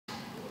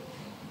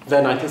The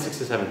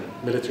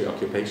 1967 military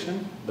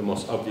occupation, the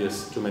most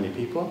obvious to many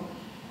people,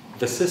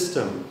 the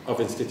system of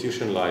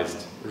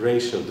institutionalized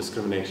racial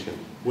discrimination,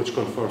 which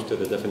conforms to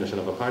the definition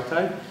of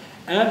apartheid,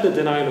 and the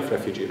denial of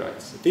refugee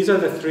rights. These are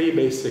the three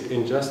basic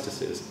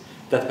injustices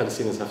that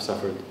Palestinians have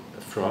suffered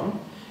from,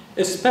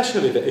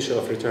 especially the issue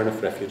of return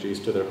of refugees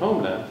to their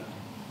homeland,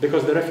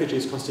 because the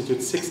refugees constitute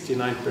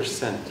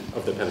 69%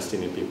 of the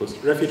Palestinian peoples.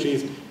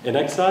 Refugees in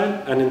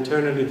exile and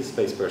internally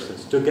displaced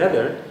persons.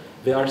 Together,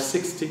 they are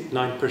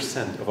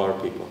 69% of our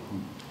people.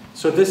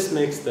 So this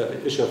makes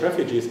the issue of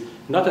refugees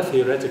not a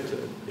theoretical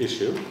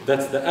issue,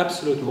 that's the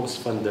absolute most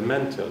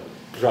fundamental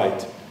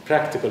right,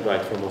 practical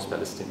right for most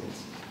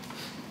Palestinians.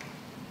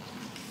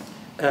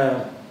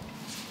 A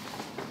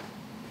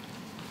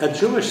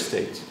Jewish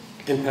state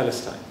in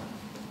Palestine,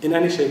 in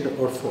any shape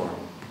or form,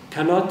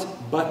 cannot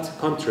but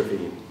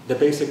contravene the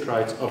basic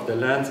rights of the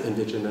land's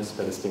indigenous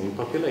Palestinian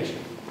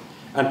population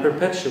and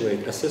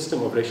perpetuate a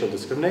system of racial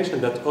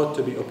discrimination that ought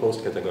to be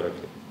opposed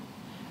categorically.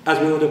 As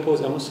we would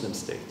oppose a Muslim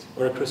state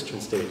or a Christian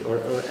state or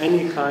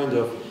any kind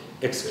of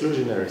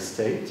exclusionary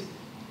state,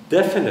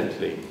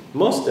 definitely,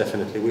 most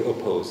definitely, we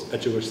oppose a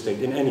Jewish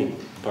state in any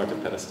part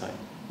of Palestine.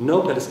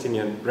 No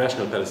Palestinian,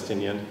 rational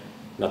Palestinian,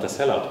 not a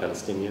sellout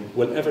Palestinian,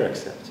 will ever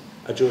accept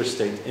a Jewish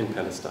state in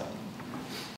Palestine.